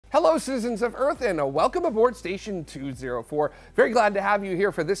Hello, citizens of Earth, and welcome aboard Station 204. Very glad to have you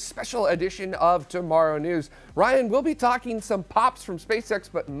here for this special edition of Tomorrow News. Ryan, we'll be talking some pops from SpaceX,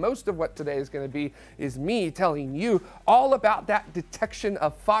 but most of what today is going to be is me telling you all about that detection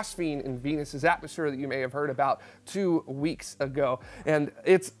of phosphine in Venus's atmosphere that you may have heard about 2 weeks ago. And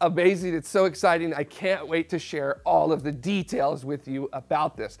it's amazing. It's so exciting. I can't wait to share all of the details with you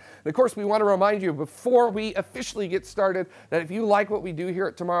about this. And of course, we want to remind you before we officially get started that if you like what we do here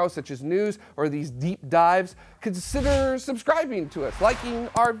at Tomorrow, such as news or these deep dives, consider subscribing to us, liking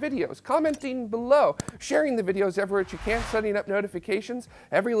our videos, commenting below, sharing the videos everywhere that you can, setting up notifications.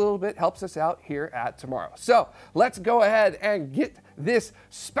 Every little bit helps us out here at Tomorrow. So let's go ahead and get this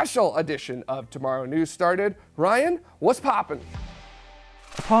special edition of Tomorrow News started. Ryan, what's poppin'?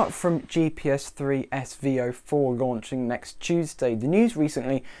 Apart from GPS-3 SVO4 launching next Tuesday, the news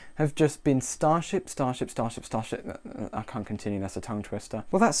recently have just been Starship. I can't continue, that's a tongue twister.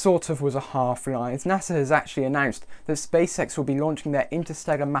 Well, that sort of was a half lie, as NASA has actually announced that SpaceX will be launching their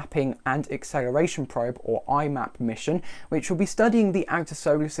Interstellar Mapping and Acceleration Probe, or IMAP mission, which will be studying the outer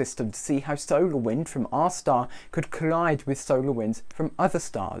solar system to see how solar wind from our star could collide with solar winds from other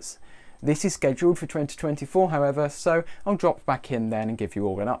stars. This is scheduled for 2024, however, so I'll drop back in then and give you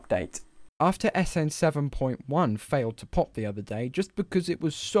all an update. After SN 7.1 failed to pop the other day just because it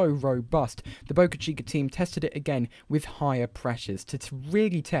was so robust, the Boca Chica team tested it again with higher pressures to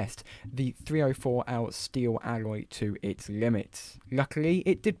really test the 304L steel alloy to its limits. Luckily,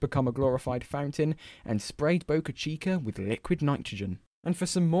 it did become a glorified fountain and sprayed Boca Chica with liquid nitrogen. And for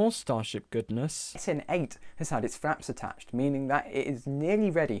some more Starship goodness, SN8 has had its flaps attached, meaning that it is nearly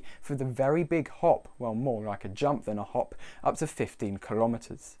ready for the very big hop, well, more like a jump than a hop, up to 15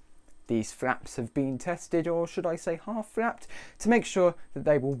 kilometers. These flaps have been tested, or should I say half-flapped, to make sure that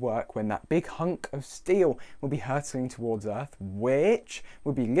they will work when that big hunk of steel will be hurtling towards Earth, which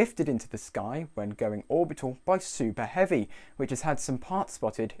will be lifted into the sky when going orbital by Super Heavy, which has had some parts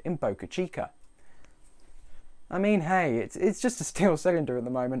spotted in Boca Chica. I mean, hey, it's just a steel cylinder at the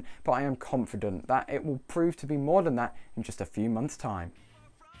moment, but I am confident that it will prove to be more than that in just a few months' time.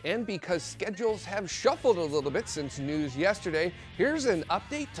 And because schedules have shuffled a little bit since news yesterday, here's an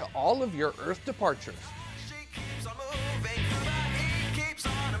update to all of your Earth departures.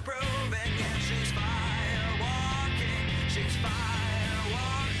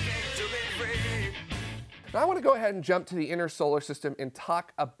 Now I want to go ahead and jump to the inner solar system and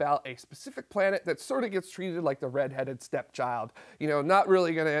talk about a specific planet that sort of gets treated like the redheaded stepchild. You know, not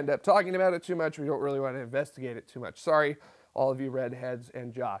really going to end up talking about it too much. We don't really want to investigate it too much. Sorry, all of you redheads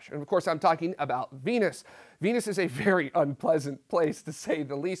and Josh. And of course, I'm talking about Venus. Venus is a very unpleasant place, to say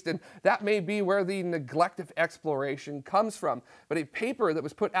the least, and that may be where the neglect of exploration comes from. But a paper that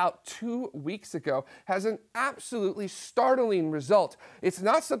was put out 2 weeks ago has an absolutely startling result. It's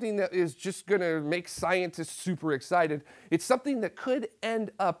not something that is just going to make scientists super excited. It's something that could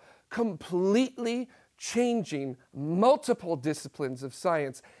end up completely changing multiple disciplines of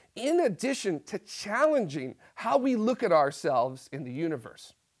science, in addition to challenging how we look at ourselves in the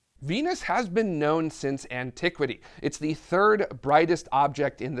universe. Venus has been known since antiquity. It's the third brightest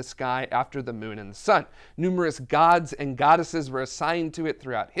object in the sky after the moon and the sun. Numerous gods and goddesses were assigned to it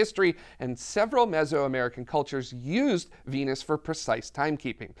throughout history, and several Mesoamerican cultures used Venus for precise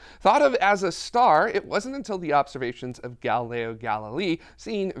timekeeping. Thought of as a star, it wasn't until the observations of Galileo Galilei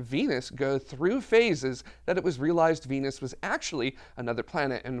seeing Venus go through phases that it was realized Venus was actually another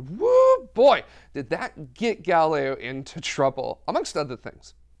planet. And woo boy, did that get Galileo into trouble, amongst other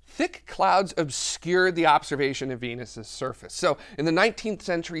things. Thick clouds obscured the observation of Venus's surface. So in the 19th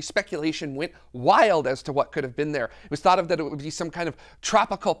century, speculation went wild as to what could have been there. It was thought of that it would be some kind of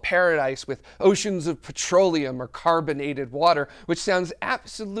tropical paradise with oceans of petroleum or carbonated water, which sounds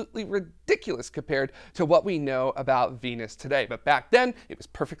absolutely ridiculous compared to what we know about Venus today. But back then, it was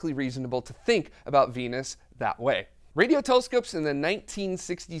perfectly reasonable to think about Venus that way. Radio telescopes in the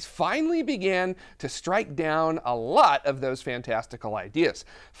 1960s finally began to strike down a lot of those fantastical ideas.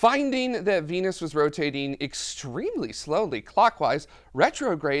 Finding that Venus was rotating extremely slowly clockwise,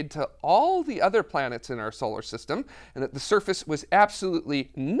 retrograde to all the other planets in our solar system, and that the surface was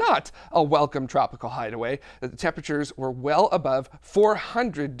absolutely not a welcome tropical hideaway, that the temperatures were well above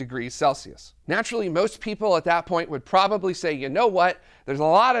 400 degrees Celsius. Naturally, most people at that point would probably say, you know what, there's a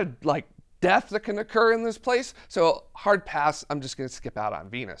lot of death that can occur in this place, so hard pass, I'm just going to skip out on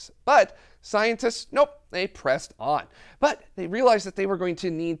Venus. But scientists, nope, they pressed on. But they realized that they were going to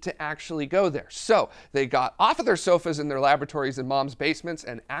need to actually go there. So they got off of their sofas in their laboratories in mom's basements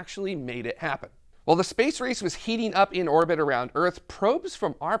and actually made it happen. While the space race was heating up in orbit around Earth, probes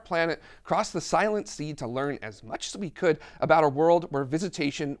from our planet crossed the silent sea to learn as much as we could about a world where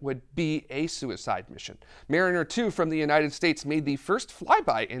visitation would be a suicide mission. Mariner 2 from the United States made the first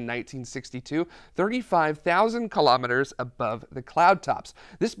flyby in 1962, 35,000 kilometers above the cloud tops.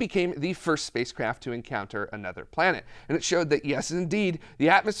 This became the first spacecraft to encounter another planet, and it showed that yes, indeed, the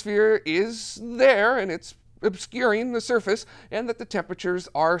atmosphere is there and it's obscuring the surface, and that the temperatures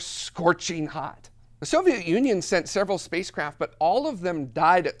are scorching hot. The Soviet Union sent several spacecraft, but all of them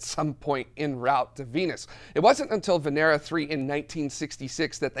died at some point en route to Venus. It wasn't until Venera 3 in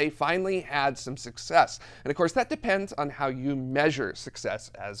 1966 that they finally had some success. And of course, that depends on how you measure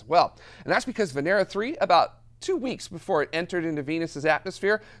success as well. And that's because Venera 3, about 2 weeks before it entered into Venus's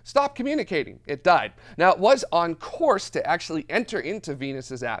atmosphere, stopped communicating. It died. Now, it was on course to actually enter into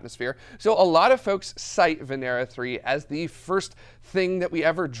Venus's atmosphere, so a lot of folks cite Venera 3 as the first thing that we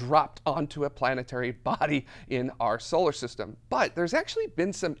ever dropped onto a planetary body in our solar system. But there's actually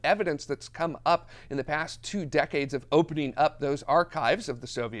been some evidence that's come up in the past 2 decades of opening up those archives of the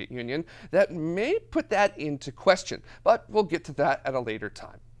Soviet Union that may put that into question, but we'll get to that at a later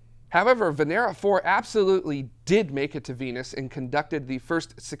time. However, Venera 4 absolutely did make it to Venus and conducted the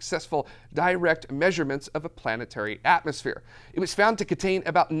first successful direct measurements of a planetary atmosphere. It was found to contain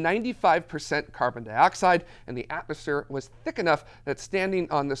about 95% carbon dioxide, and the atmosphere was thick enough that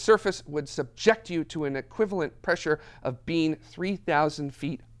standing on the surface would subject you to an equivalent pressure of being 3,000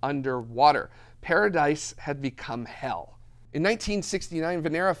 feet underwater. Paradise had become hell. In 1969,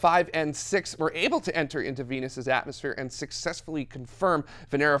 Venera 5 and 6 were able to enter into Venus's atmosphere and successfully confirm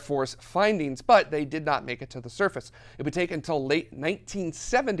Venera 4's findings, but they did not make it to the surface. It would take until late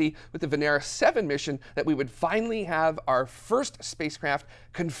 1970 with the Venera 7 mission that we would finally have our first spacecraft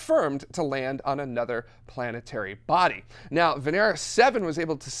confirmed to land on another planetary body. Now, Venera 7 was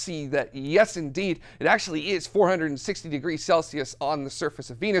able to see that, yes, indeed, it actually is 460 degrees Celsius on the surface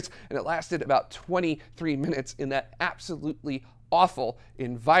of Venus, and it lasted about 23 minutes in that absolutely awful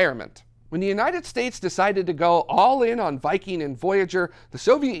environment. When the United States decided to go all in on Viking and Voyager, the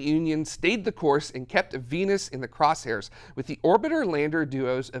Soviet Union stayed the course and kept Venus in the crosshairs with the orbiter-lander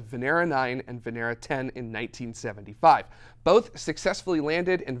duos of Venera 9 and Venera 10 in 1975. Both successfully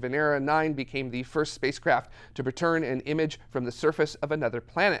landed, and Venera 9 became the first spacecraft to return an image from the surface of another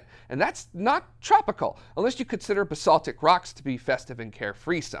planet. And that's not tropical, unless you consider basaltic rocks to be festive and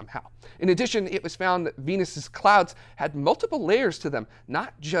carefree somehow. In addition, it was found that Venus's clouds had multiple layers to them,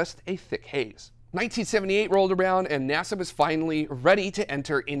 not just a thick haze. 1978 rolled around, and NASA was finally ready to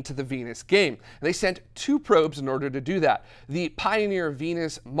enter into the Venus game. And they sent 2 probes in order to do that: the Pioneer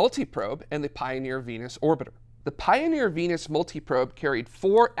Venus Multiprobe and the Pioneer Venus Orbiter. The Pioneer Venus multiprobe carried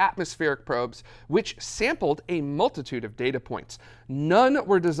 4 atmospheric probes, which sampled a multitude of data points. None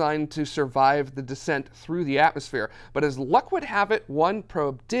were designed to survive the descent through the atmosphere, but as luck would have it, one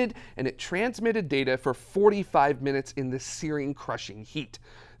probe did, and it transmitted data for 45 minutes in the searing, crushing heat.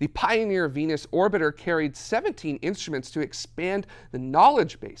 The Pioneer Venus Orbiter carried 17 instruments to expand the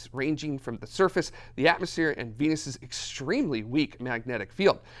knowledge base, ranging from the surface, the atmosphere, and Venus's extremely weak magnetic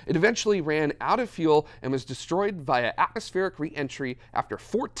field. It eventually ran out of fuel and was destroyed via atmospheric re-entry after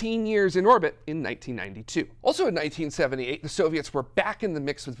 14 years in orbit in 1992. Also in 1978, the Soviets were back in the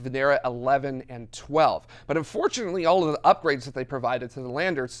mix with Venera 11 and 12. But unfortunately, all of the upgrades that they provided to the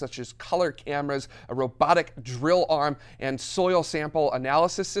lander, such as color cameras, a robotic drill arm, and soil sample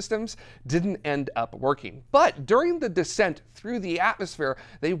analysis systems, didn't end up working. But during the descent through the atmosphere,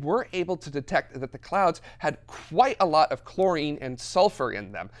 they were able to detect that the clouds had quite a lot of chlorine and sulfur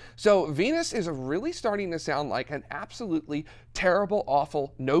in them. So Venus is really starting to sound like an absolutely terrible,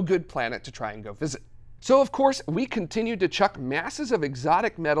 awful, no good planet to try and go visit. So of course, we continued to chuck masses of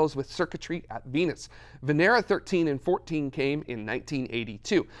exotic metals with circuitry at Venus. Venera 13 and 14 came in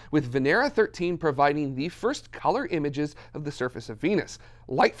 1982, with Venera 13 providing the first color images of the surface of Venus.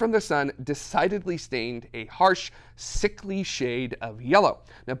 Light from the sun decidedly stained a harsh, sickly shade of yellow.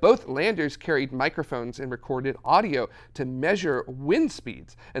 Now, both landers carried microphones and recorded audio to measure wind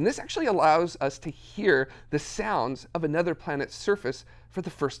speeds, and this actually allows us to hear the sounds of another planet's surface for the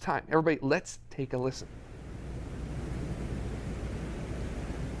first time. Everybody, let's take a listen.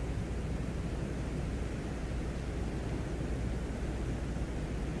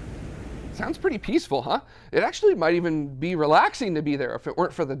 Sounds pretty peaceful, huh? It actually might even be relaxing to be there if it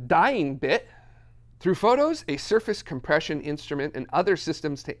weren't for the dying bit. Through photos, a surface compression instrument, and other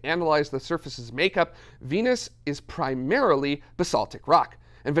systems to analyze the surface's makeup, Venus is primarily basaltic rock.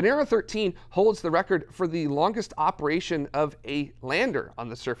 And Venera 13 holds the record for the longest operation of a lander on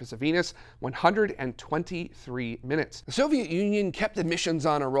the surface of Venus, 123 minutes. The Soviet Union kept the missions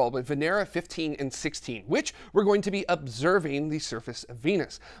on a roll with Venera 15 and 16, which were going to be observing the surface of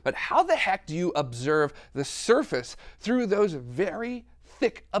Venus. But how the heck do you observe the surface through those very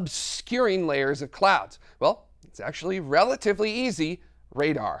thick, obscuring layers of clouds? Well, it's actually relatively easy: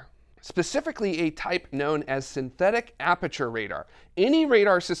 radar. Specifically a type known as synthetic aperture radar. Any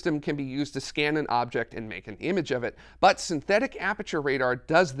radar system can be used to scan an object and make an image of it, but synthetic aperture radar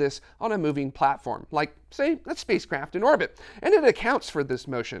does this on a moving platform, like, say, a spacecraft in orbit, and it accounts for this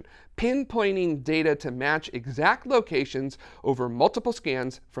motion, pinpointing data to match exact locations over multiple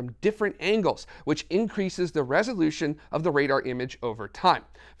scans from different angles, which increases the resolution of the radar image over time.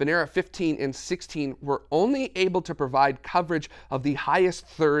 Venera 15 and 16 were only able to provide coverage of the highest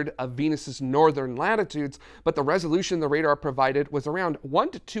third of Venus's northern latitudes, but the resolution the radar provided was around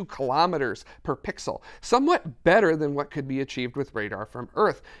 1 to 2 kilometers per pixel, somewhat better than what could be achieved with radar from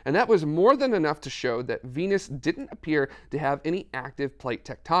Earth, and that was more than enough to show that Venus didn't appear to have any active plate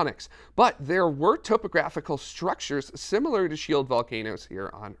tectonics. But there were topographical structures similar to shield volcanoes here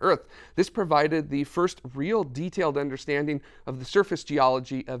on Earth. This provided the first real detailed understanding of the surface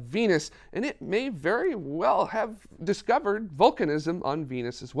geology of Venus, and it may very well have discovered volcanism on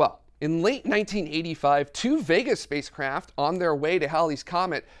Venus as well. In late 1985, 2 Vega spacecraft on their way to Halley's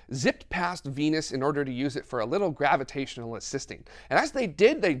Comet zipped past Venus in order to use it for a little gravitational assisting. And as they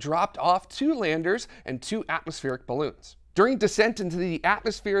did, they dropped off 2 landers and 2 atmospheric balloons. During descent into the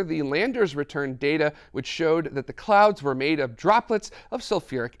atmosphere, the landers returned data which showed that the clouds were made of droplets of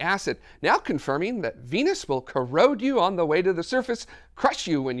sulfuric acid, now confirming that Venus will corrode you on the way to the surface, crush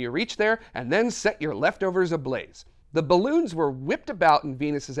you when you reach there, and then set your leftovers ablaze. The balloons were whipped about in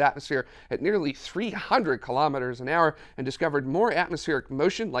Venus's atmosphere at nearly 300 kilometers an hour and discovered more atmospheric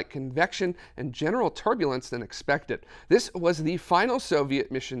motion like convection and general turbulence than expected. This was the final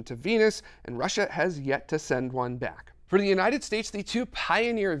Soviet mission to Venus, and Russia has yet to send one back. For the United States, the 2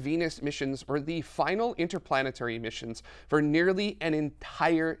 Pioneer Venus missions were the final interplanetary missions for nearly an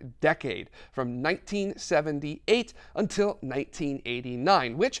entire decade, from 1978 until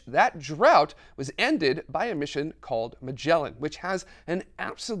 1989, which that drought was ended by a mission called Magellan, which has an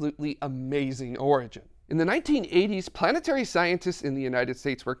absolutely amazing origin. In the 1980s, planetary scientists in the United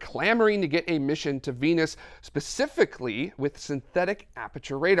States were clamoring to get a mission to Venus, specifically with synthetic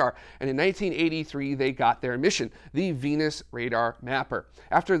aperture radar. And in 1983, they got their mission, the Venus Radar Mapper.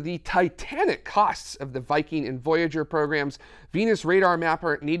 After the titanic costs of the Viking and Voyager programs, Venus Radar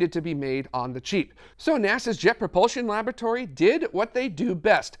Mapper needed to be made on the cheap. So NASA's Jet Propulsion Laboratory did what they do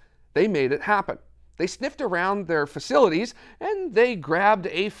best. They made it happen. They sniffed around their facilities and they grabbed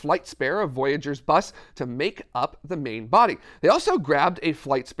a flight spare of Voyager's bus to make up the main body. They also grabbed a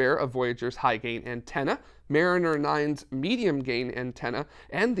flight spare of Voyager's high-gain antenna, Mariner 9's medium-gain antenna,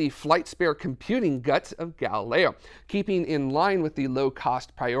 and the flight spare computing guts of Galileo. Keeping in line with the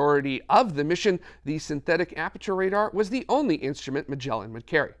low-cost priority of the mission, the synthetic aperture radar was the only instrument Magellan would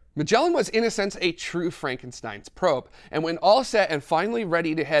carry. Magellan was, in a sense, a true Frankenstein's probe, and when all set and finally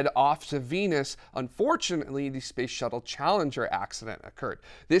ready to head off to Venus, unfortunately, the Space Shuttle Challenger accident occurred.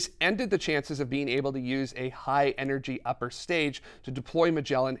 This ended the chances of being able to use a high-energy upper stage to deploy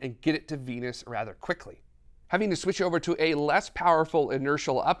Magellan and get it to Venus rather quickly. Having to switch over to a less powerful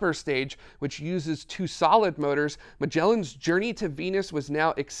inertial upper stage, which uses 2 solid motors, Magellan's journey to Venus was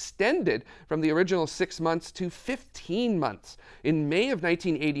now extended from the original 6 months to 15 months. In May of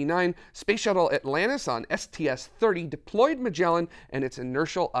 1989, Space Shuttle Atlantis on STS-30 deployed Magellan and its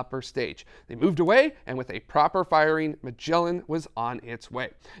inertial upper stage. They moved away, and with a proper firing, Magellan was on its way.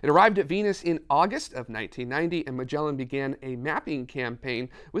 It arrived at Venus in August of 1990, and Magellan began a mapping campaign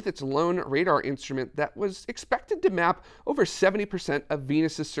with its lone radar instrument that was expected to map over 70% of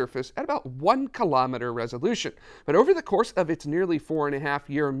Venus's surface at about 1 kilometer resolution. But over the course of its nearly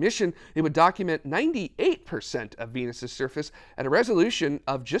 4.5-year mission, it would document 98% of Venus's surface at a resolution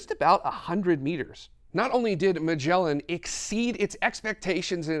of just about 100 meters. Not only did Magellan exceed its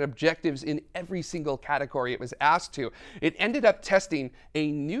expectations and objectives in every single category it was asked to, it ended up testing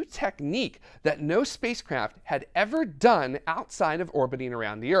a new technique that no spacecraft had ever done outside of orbiting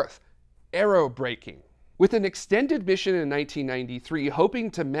around the Earth: aerobraking. With an extended mission in 1993,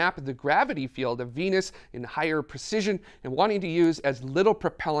 hoping to map the gravity field of Venus in higher precision and wanting to use as little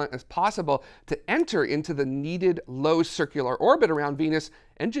propellant as possible to enter into the needed low circular orbit around Venus,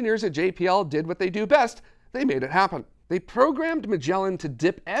 engineers at JPL did what they do best: they made it happen. They programmed Magellan to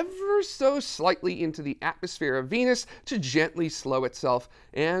dip ever so slightly into the atmosphere of Venus to gently slow itself,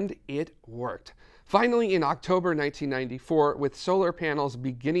 and it worked. Finally, in October 1994, with solar panels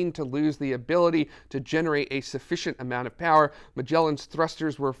beginning to lose the ability to generate a sufficient amount of power, Magellan's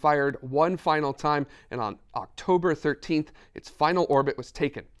thrusters were fired one final time, and on October 13th, its final orbit was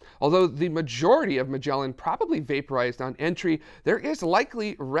taken. Although the majority of Magellan probably vaporized on entry, there is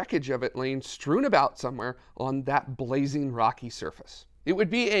likely wreckage of it laying strewn about somewhere on that blazing rocky surface. It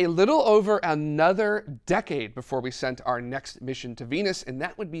would be a little over another decade before we sent our next mission to Venus, and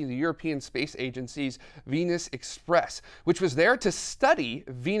that would be the European Space Agency's Venus Express, which was there to study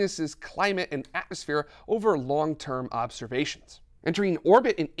Venus's climate and atmosphere over long-term observations. Entering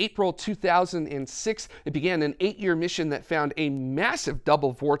orbit in April 2006, it began an 8-year mission that found a massive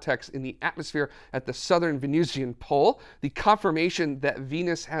double vortex in the atmosphere at the southern Venusian pole, the confirmation that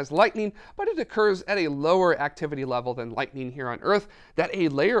Venus has lightning, but it occurs at a lower activity level than lightning here on Earth, that a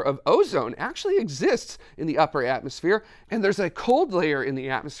layer of ozone actually exists in the upper atmosphere, and there's a cold layer in the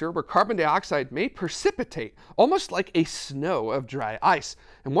atmosphere where carbon dioxide may precipitate, almost like a snow of dry ice.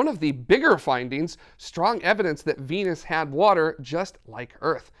 And one of the bigger findings, strong evidence that Venus had water just like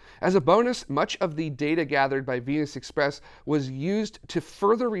Earth. As a bonus, much of the data gathered by Venus Express was used to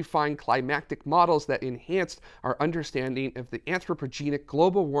further refine climatic models that enhanced our understanding of the anthropogenic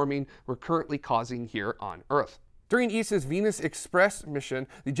global warming we're currently causing here on Earth. During ESA's Venus Express mission,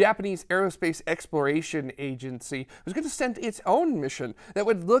 the Japanese Aerospace Exploration Agency was going to send its own mission that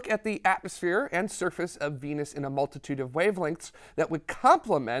would look at the atmosphere and surface of Venus in a multitude of wavelengths that would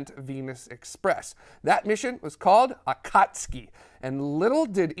complement Venus Express. That mission was called Akatsuki, and little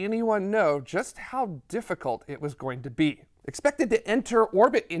did anyone know just how difficult it was going to be. Expected to enter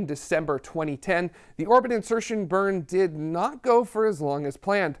orbit in December 2010, the orbit insertion burn did not go for as long as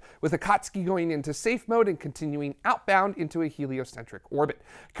planned, with Akatsuki going into safe mode and continuing outbound into a heliocentric orbit.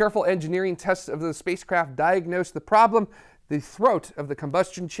 Careful engineering tests of the spacecraft diagnosed the problem. The throat of the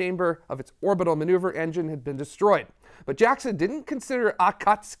combustion chamber of its orbital maneuver engine had been destroyed. But JAXA didn't consider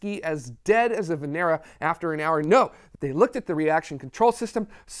Akatsuki as dead as a Venera after an hour. No, they looked at the reaction control system,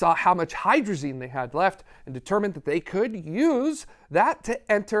 saw how much hydrazine they had left, and determined that they could use that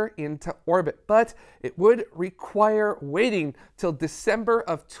to enter into orbit. But it would require waiting till December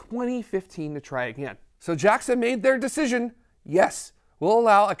of 2015 to try again. So JAXA made their decision. Yes, we'll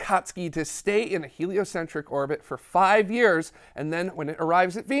allow Akatsuki to stay in a heliocentric orbit for 5 years, and then when it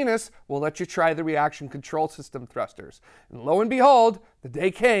arrives at Venus, we'll let you try the reaction control system thrusters. And lo and behold, the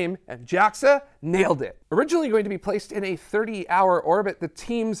day came, and JAXA nailed it. Originally going to be placed in a 30-hour orbit, the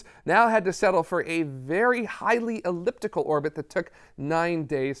teams now had to settle for a very highly elliptical orbit that took 9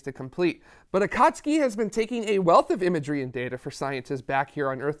 days to complete. But Akatsuki has been taking a wealth of imagery and data for scientists back here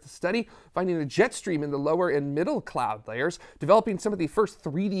on Earth to study, finding a jet stream in the lower and middle cloud layers, developing some of the first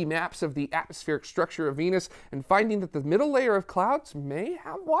 3D maps of the atmospheric structure of Venus, and finding that the middle layer of clouds may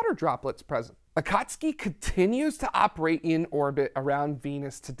have water droplets present. Akatsuki continues to operate in orbit around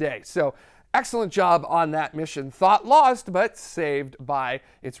Venus today. So excellent job on that mission. Thought lost, but saved by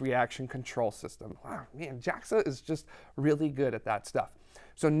its reaction control system. Wow, man, JAXA is just really good at that stuff.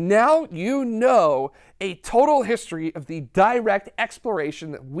 So now you know a total history of the direct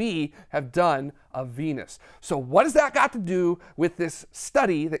exploration that we have done of Venus. So what has that got to do with this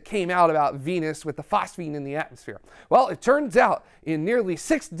study that came out about Venus with the phosphine in the atmosphere? Well, it turns out in nearly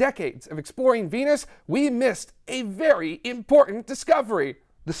 6 decades of exploring Venus, we missed a very important discovery.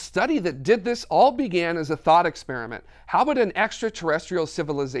 The study that did this all began as a thought experiment. How would an extraterrestrial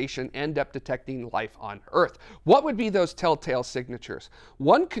civilization end up detecting life on Earth? What would be those telltale signatures?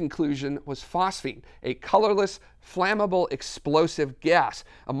 One conclusion was phosphine, a colorless, flammable, explosive gas,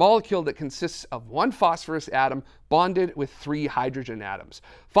 a molecule that consists of 1 phosphorus atom bonded with 3 hydrogen atoms.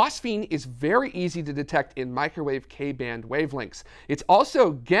 Phosphine is very easy to detect in microwave K-band wavelengths. It's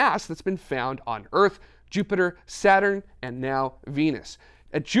also gas that's been found on Earth, Jupiter, Saturn, and now Venus.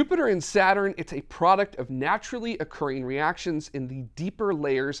 At Jupiter and Saturn, it's a product of naturally occurring reactions in the deeper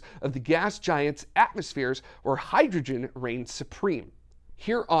layers of the gas giants' atmospheres where hydrogen reigns supreme.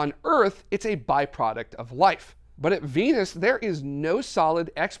 Here on Earth, it's a byproduct of life. But at Venus, there is no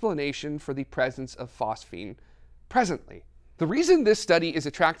solid explanation for the presence of phosphine presently. The reason this study is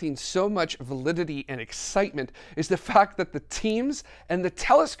attracting so much validity and excitement is the fact that the teams and the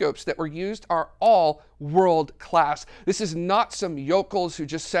telescopes that were used are all world-class. This is not some yokels who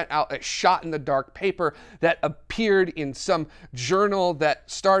just sent out a shot-in-the-dark paper that appeared in some journal that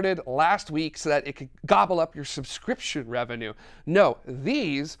started last week so that it could gobble up your subscription revenue. No,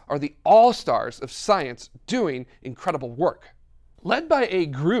 these are the all-stars of science doing incredible work. Led by a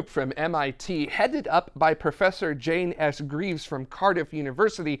group from MIT, headed up by Professor Jane S. Greaves from Cardiff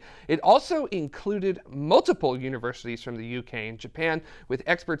University, it also included multiple universities from the UK and Japan, with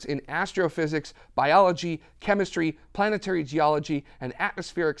experts in astrophysics, biology, chemistry, planetary geology, and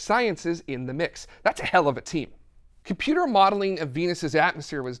atmospheric sciences in the mix. That's a hell of a team. Computer modeling of Venus's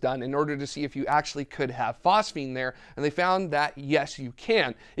atmosphere was done in order to see if you actually could have phosphine there, and they found that yes, you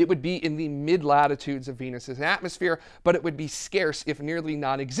can. It would be in the mid-latitudes of Venus's atmosphere, but it would be scarce, if nearly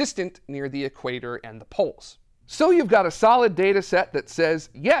non-existent, near the equator and the poles. So you've got a solid data set that says,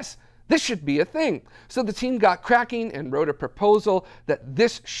 yes, this should be a thing. So the team got cracking and wrote a proposal that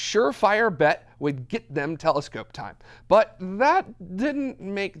this surefire bet would get them telescope time. But that didn't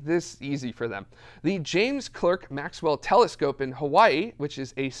make this easy for them. The James Clerk Maxwell Telescope in Hawaii, which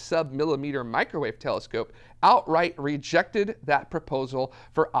is a sub-millimeter microwave telescope, outright rejected that proposal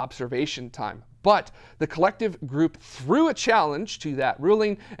for observation time. But the collective group threw a challenge to that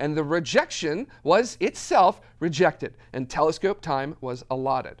ruling, and the rejection was itself rejected, and telescope time was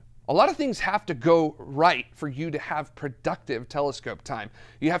allotted. A lot of things have to go right for you to have productive telescope time.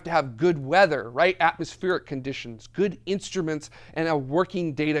 You have to have good weather, right atmospheric conditions, good instruments, and a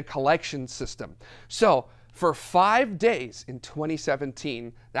working data collection system. So for 5 days in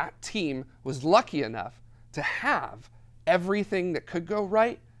 2017, that team was lucky enough to have everything that could go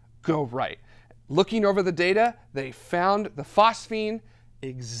right. Looking over the data, they found the phosphine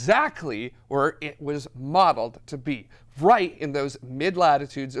exactly where it was modeled to be, right in those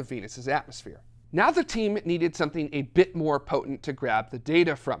mid-latitudes of Venus's atmosphere. Now the team needed something a bit more potent to grab the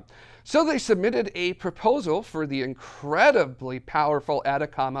data from. So they submitted a proposal for the incredibly powerful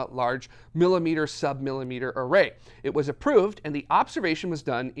Atacama Large Millimeter Submillimeter Array. It was approved, and the observation was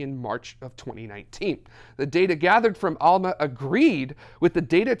done in March of 2019. The data gathered from ALMA agreed with the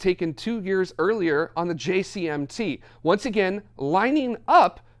data taken 2 years earlier on the JCMT, once again lining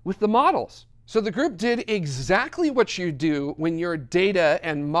up with the models. So the group did exactly what you do when your data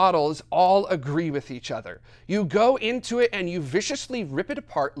and models all agree with each other. You go into it and you viciously rip it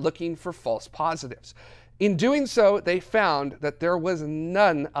apart looking for false positives. In doing so, they found that there was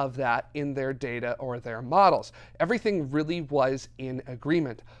none of that in their data or their models. Everything really was in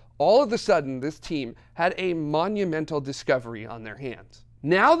agreement. All of a sudden, this team had a monumental discovery on their hands.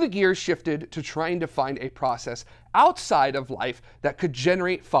 Now the gears shifted to trying to find a process outside of life that could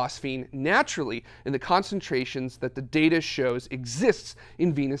generate phosphine naturally in the concentrations that the data shows exists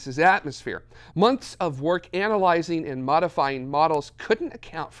in Venus's atmosphere. Months of work analyzing and modifying models couldn't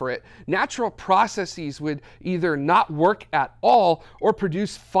account for it. Natural processes would either not work at all or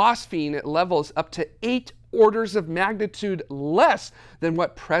produce phosphine at levels up to 8 orders of magnitude less than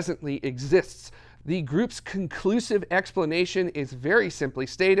what presently exists. The group's conclusive explanation is very simply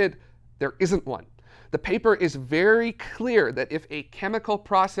stated: there isn't one. The paper is very clear that if a chemical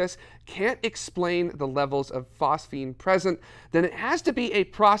process can't explain the levels of phosphine present, then it has to be a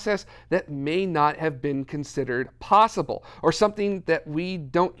process that may not have been considered possible, or something that we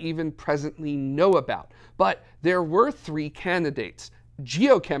don't even presently know about. But there were 3 candidates: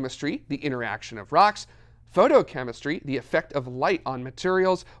 geochemistry, the interaction of rocks; photochemistry, the effect of light on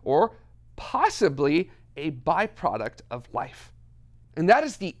materials; or possibly a byproduct of life. And that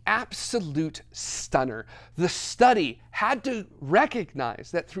is the absolute stunner. The study had to recognize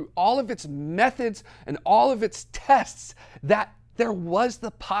that through all of its methods and all of its tests, that there was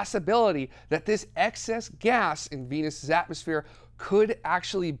the possibility that this excess gas in Venus's atmosphere could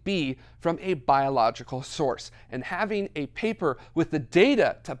actually be from a biological source. And having a paper with the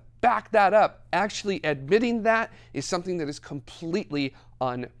data to back that up, actually admitting that, is something that is completely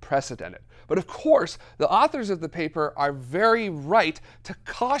unprecedented. But of course, the authors of the paper are very right to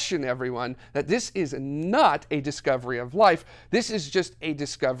caution everyone that this is not a discovery of life. This is just a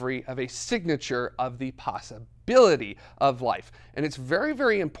discovery of a signature of the possibility of life. And it's very,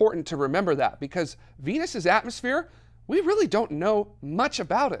 very important to remember that, because Venus's atmosphere, we really don't know much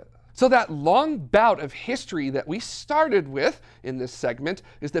about it. So that long bout of history that we started with in this segment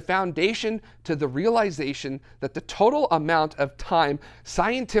is the foundation to the realization that the total amount of time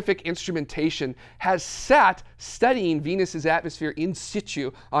scientific instrumentation has sat studying Venus's atmosphere in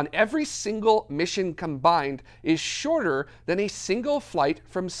situ on every single mission combined is shorter than a single flight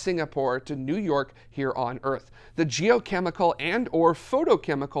from Singapore to New York here on Earth. The geochemical and/or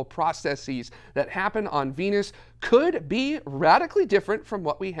photochemical processes that happen on Venus could be radically different from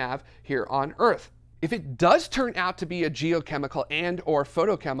what we have here on Earth. If it does turn out to be a geochemical and or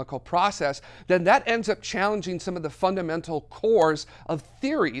photochemical process, then that ends up challenging some of the fundamental cores of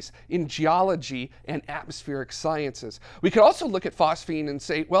theories in geology and atmospheric sciences. We could also look at phosphine and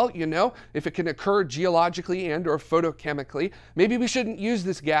say, well, you know, if it can occur geologically and or photochemically, maybe we shouldn't use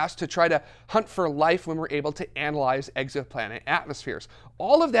this gas to try to hunt for life when we're able to analyze exoplanet atmospheres.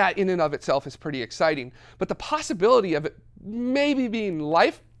 All of that in and of itself is pretty exciting, but the possibility of it maybe being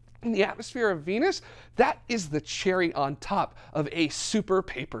life in the atmosphere of Venus, that is the cherry on top of a super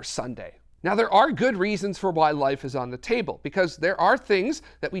paper sundae. Now, there are good reasons for why life is on the table, because there are things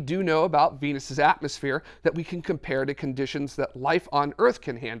that we do know about Venus's atmosphere that we can compare to conditions that life on Earth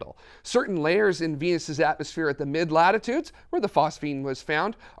can handle. Certain layers in Venus's atmosphere at the mid-latitudes, where the phosphine was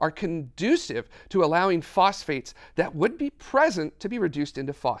found, are conducive to allowing phosphates that would be present to be reduced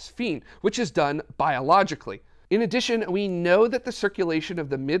into phosphine, which is done biologically. In addition, we know that the circulation of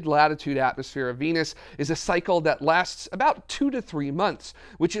the mid-latitude atmosphere of Venus is a cycle that lasts about 2 to 3 months,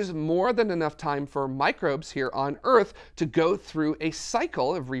 which is more than enough time for microbes here on Earth to go through a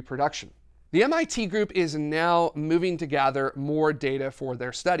cycle of reproduction. The MIT group is now moving to gather more data for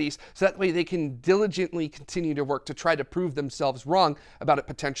their studies, so that way they can diligently continue to work to try to prove themselves wrong about it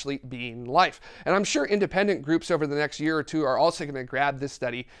potentially being life. And I'm sure independent groups over the next year or two are also going to grab this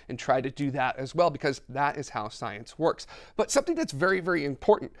study and try to do that as well, because that is how science works. But something that's very, very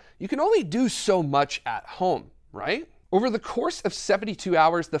important, you can only do so much at home, right? Over the course of 72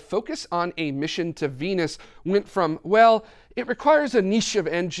 hours, the focus on a mission to Venus went from, well, it requires a niche of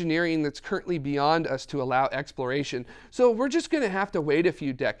engineering that's currently beyond us to allow exploration, so we're just going to have to wait a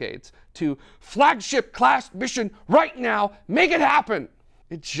few decades, to flagship class mission right now, make it happen.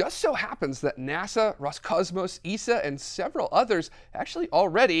 It just so happens that NASA, Roscosmos, ESA, and several others actually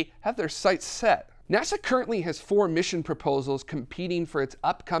already have their sights set. NASA currently has 4 mission proposals competing for its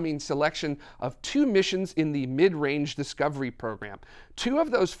upcoming selection of 2 missions in the Mid-Range Discovery Program. 2 of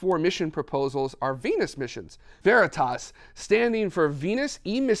those 4 mission proposals are Venus missions. Veritas, standing for Venus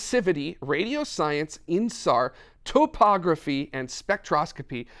Emissivity Radio Science INSAR Topography and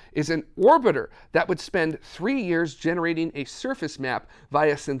Spectroscopy, is an orbiter that would spend 3 years generating a surface map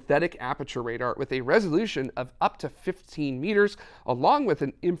via synthetic aperture radar with a resolution of up to 15 meters, along with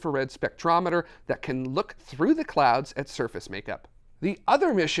an infrared spectrometer that can look through the clouds at surface makeup. The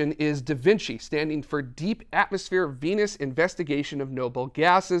other mission is Da Vinci, standing for Deep Atmosphere Venus Investigation of Noble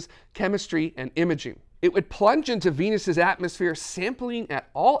Gases, Chemistry, and Imaging. It would plunge into Venus's atmosphere, sampling at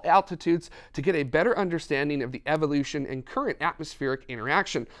all altitudes to get a better understanding of the evolution and current atmospheric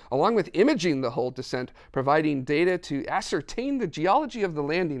interaction, along with imaging the whole descent, providing data to ascertain the geology of the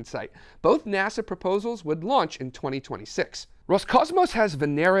landing site. Both NASA proposals would launch in 2026. Roscosmos has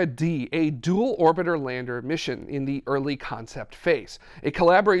Venera D, a dual orbiter lander mission in the early concept phase. A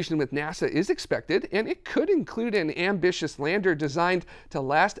collaboration with NASA is expected, and it could include an ambitious lander designed to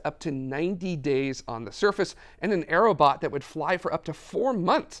last up to 90 days on the surface, and an aerobot that would fly for up to 4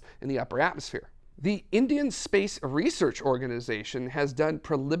 months in the upper atmosphere. The Indian Space Research Organization has done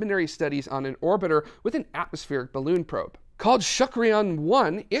preliminary studies on an orbiter with an atmospheric balloon probe. Called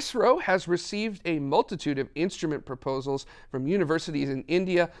Chakrayan-1, ISRO has received a multitude of instrument proposals from universities in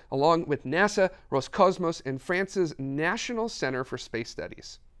India, along with NASA, Roscosmos, and France's National Center for Space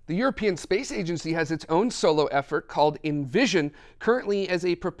Studies. The European Space Agency has its own solo effort called Envision, currently as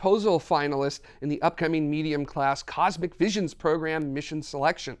a proposal finalist in the upcoming medium-class Cosmic Visions program mission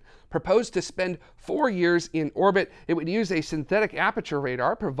selection. Proposed to spend 4 years in orbit, it would use a synthetic aperture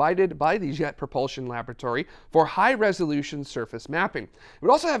radar provided by the Jet Propulsion Laboratory for high-resolution surface mapping. It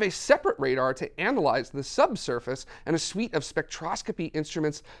would also have a separate radar to analyze the subsurface and a suite of spectroscopy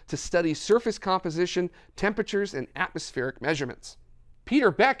instruments to study surface composition, temperatures, and atmospheric measurements.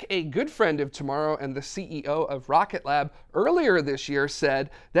 Peter Beck, a good friend of TMRO and the CEO of Rocket Lab, earlier this year said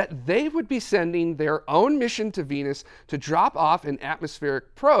that they would be sending their own mission to Venus to drop off an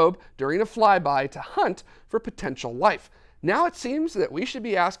atmospheric probe during a flyby to hunt for potential life. Now it seems that we should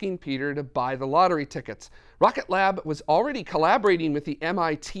be asking Peter to buy the lottery tickets. Rocket Lab was already collaborating with the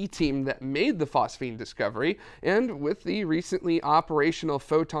MIT team that made the phosphine discovery, and with the recently operational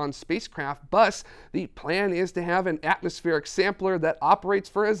Photon spacecraft bus, the plan is to have an atmospheric sampler that operates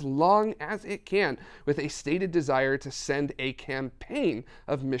for as long as it can, with a stated desire to send a campaign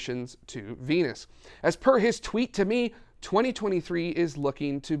of missions to Venus. As per his tweet to me, 2023 is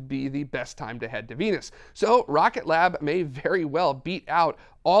looking to be the best time to head to Venus. So Rocket Lab may very well beat out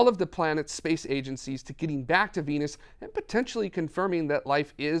all of the planet's space agencies to getting back to Venus and potentially confirming that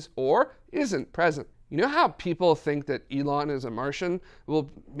life is or isn't present. You know how people think that Elon is a Martian? Well,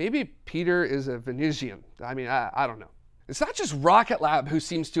 maybe Peter is a Venusian. I mean, I don't know. It's not just Rocket Lab who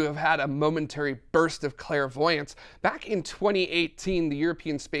seems to have had a momentary burst of clairvoyance. Back in 2018, the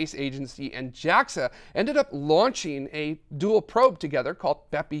European Space Agency and JAXA ended up launching a dual probe together called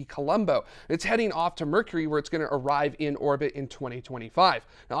Bepi-Colombo. It's heading off to Mercury, where it's going to arrive in orbit in 2025.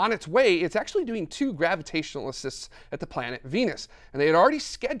 Now, on its way, it's actually doing 2 gravitational assists at the planet Venus. And they had already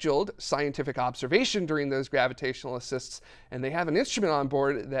scheduled scientific observation during those gravitational assists, and they have an instrument on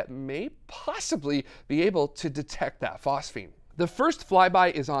board that may possibly be able to detect that phosphine. The first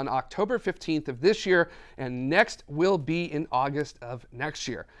flyby is on October 15th of this year, and next will be in August of next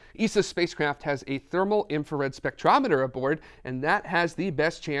year. ESA's spacecraft has a thermal infrared spectrometer aboard, and that has the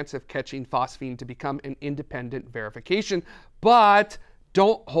best chance of catching phosphine to become an independent verification, but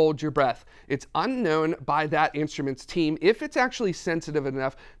don't hold your breath. It's unknown by that instrument's team if it's actually sensitive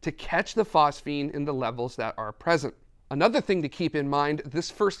enough to catch the phosphine in the levels that are present. Another thing to keep in mind,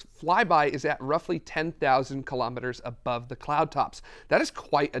 this first flyby is at roughly 10,000 kilometers above the cloud tops. That is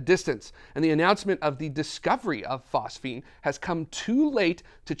quite a distance, and the announcement of the discovery of phosphine has come too late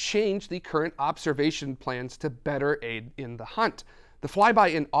to change the current observation plans to better aid in the hunt. The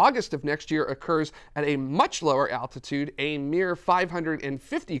flyby in August of next year occurs at a much lower altitude, a mere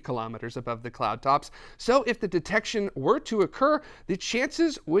 550 kilometers above the cloud tops, so if the detection were to occur, the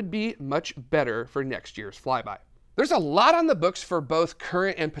chances would be much better for next year's flyby. There's a lot on the books for both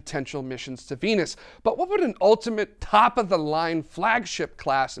current and potential missions to Venus, but what would an ultimate top-of-the-line flagship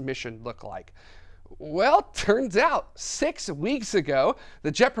class mission look like? Well, turns out 6 weeks ago,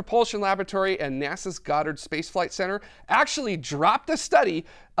 the Jet Propulsion Laboratory and NASA's Goddard Space Flight Center actually dropped a study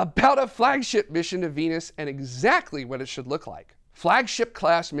about a flagship mission to Venus and exactly what it should look like. Flagship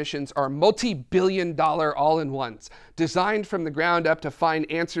class missions are multi-billion-dollar all-in-ones, designed from the ground up to find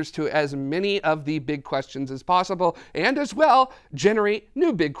answers to as many of the big questions as possible, and as well, generate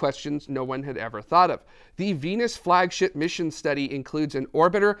new big questions no one had ever thought of. The Venus flagship mission study includes an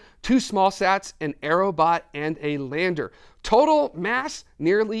orbiter, 2 smallsats, an aerobot, and a lander. Total mass,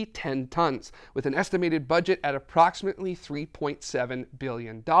 nearly 10 tons, with an estimated budget at approximately $3.7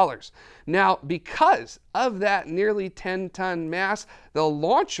 billion. Now, because of that nearly 10-ton mass, the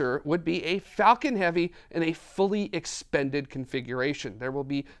launcher would be a Falcon Heavy in a fully expended configuration. There will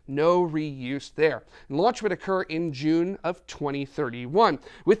be no reuse there. And launch would occur in June of 2031,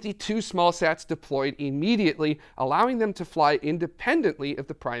 with the 2 smallsats deployed immediately, allowing them to fly independently of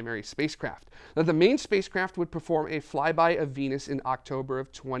the primary spacecraft. Now, the main spacecraft would perform a flyby of Venus in October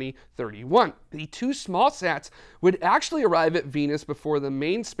of 2031. The 2 smallsats would actually arrive at Venus before the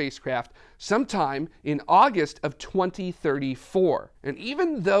main spacecraft sometime in August of 2034. And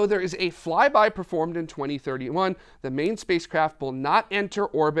even though there is a flyby performed in 2031, the main spacecraft will not enter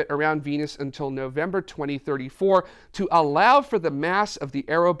orbit around Venus until November 2034 to allow for the mass of the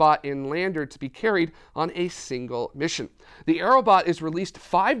aerobot and lander to be carried on a single mission. The aerobot is released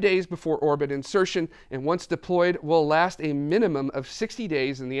 5 days before orbit insertion, and once deployed will last a minimum of 60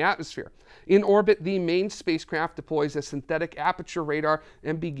 days in the atmosphere. In orbit, the main spacecraft deploys a synthetic aperture radar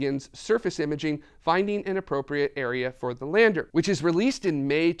and begins surface imaging, finding an appropriate area for the lander, which is released in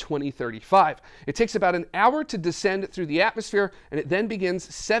May 2035. It takes about an hour to descend through the atmosphere, and it then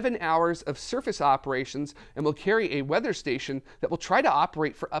begins 7 hours of surface operations and will carry a weather station that will try to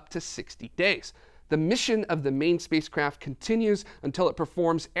operate for up to 60 days. The mission of the main spacecraft continues until it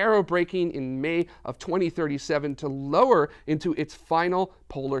performs aerobraking in May of 2037 to lower into its final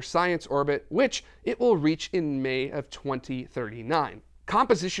polar science orbit, which it will reach in May of 2039.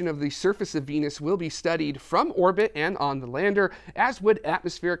 Composition of the surface of Venus will be studied from orbit and on the lander, as would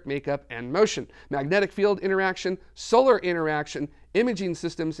atmospheric makeup and motion, magnetic field interaction, solar interaction, imaging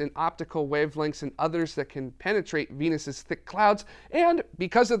systems in optical wavelengths, and others that can penetrate Venus's thick clouds. And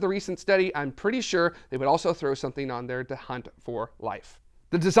because of the recent study, I'm pretty sure they would also throw something on there to hunt for life.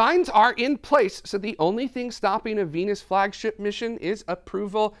 The designs are in place, so the only thing stopping a Venus flagship mission is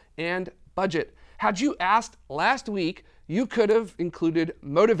approval and budget. Had you asked last week, you could have included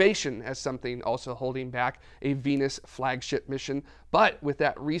motivation as something also holding back a Venus flagship mission. But with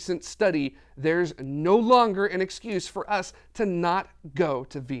that recent study, there's no longer an excuse for us to not go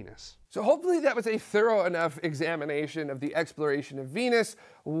to Venus. So hopefully that was a thorough enough examination of the exploration of Venus,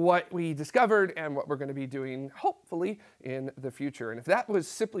 what we discovered, and what we're going to be doing, hopefully, in the future. And if that was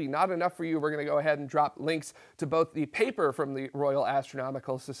simply not enough for you, we're going to go ahead and drop links to both the paper from the Royal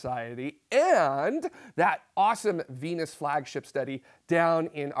Astronomical Society and that awesome Venus flagship study down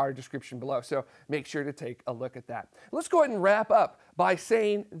in our description below. So make sure to take a look at that. Let's go ahead and wrap up by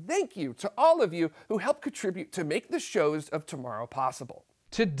saying thank you to all of you who helped contribute to make the shows of tomorrow possible.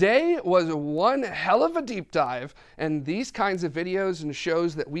 Today was one hell of a deep dive, and these kinds of videos and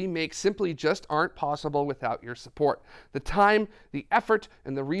shows that we make simply just aren't possible without your support. The time, the effort,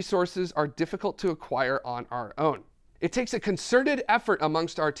 and the resources are difficult to acquire on our own. It takes a concerted effort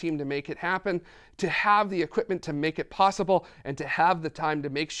amongst our team to make it happen, to have the equipment to make it possible, and to have the time to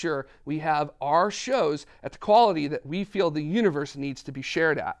make sure we have our shows at the quality that we feel the universe needs to be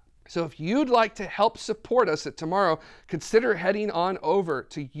shared at. So if you'd like to help support us at TMRO, consider heading on over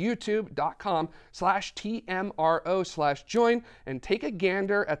to youtube.com/TMRO/join and take a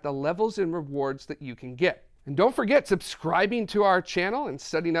gander at the levels and rewards that you can get. And don't forget subscribing to our channel and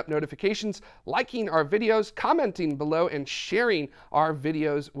setting up notifications, liking our videos, commenting below, and sharing our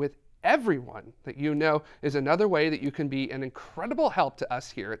videos with everyone that you know is another way that you can be an incredible help to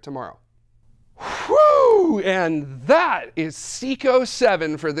us here at TMRO. Whew! And that is Seco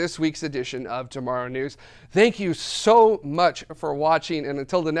 7 for this week's edition of TMRO News. Thank you so much for watching, and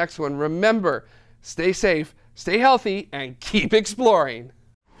until the next one, remember, stay safe, stay healthy, and keep exploring.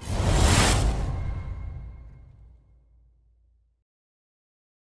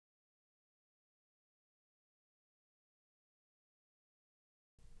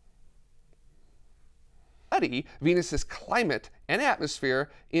 Study Venus's climate and atmosphere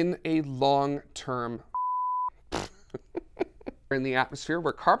in a long-term in the atmosphere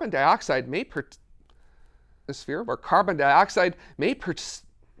where carbon dioxide may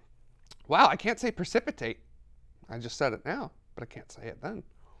wow, I can't say precipitate. I just said it now, but I can't say it then.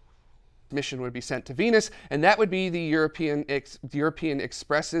 Mission would be sent to Venus, and that would be the European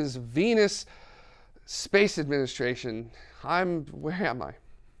Express's Venus Space Administration. Where am I?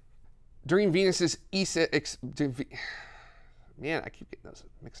 During Venus's man, I keep getting those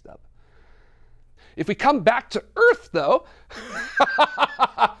mixed up. If we come back to Earth, though,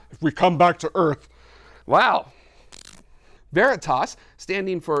 if we come back to Earth, wow. Veritas,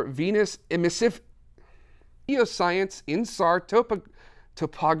 standing for Venus Emissive Radio Science INSAR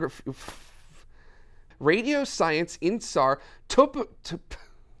Topography. Radio Science INSAR Stop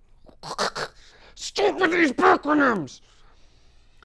with these acronyms!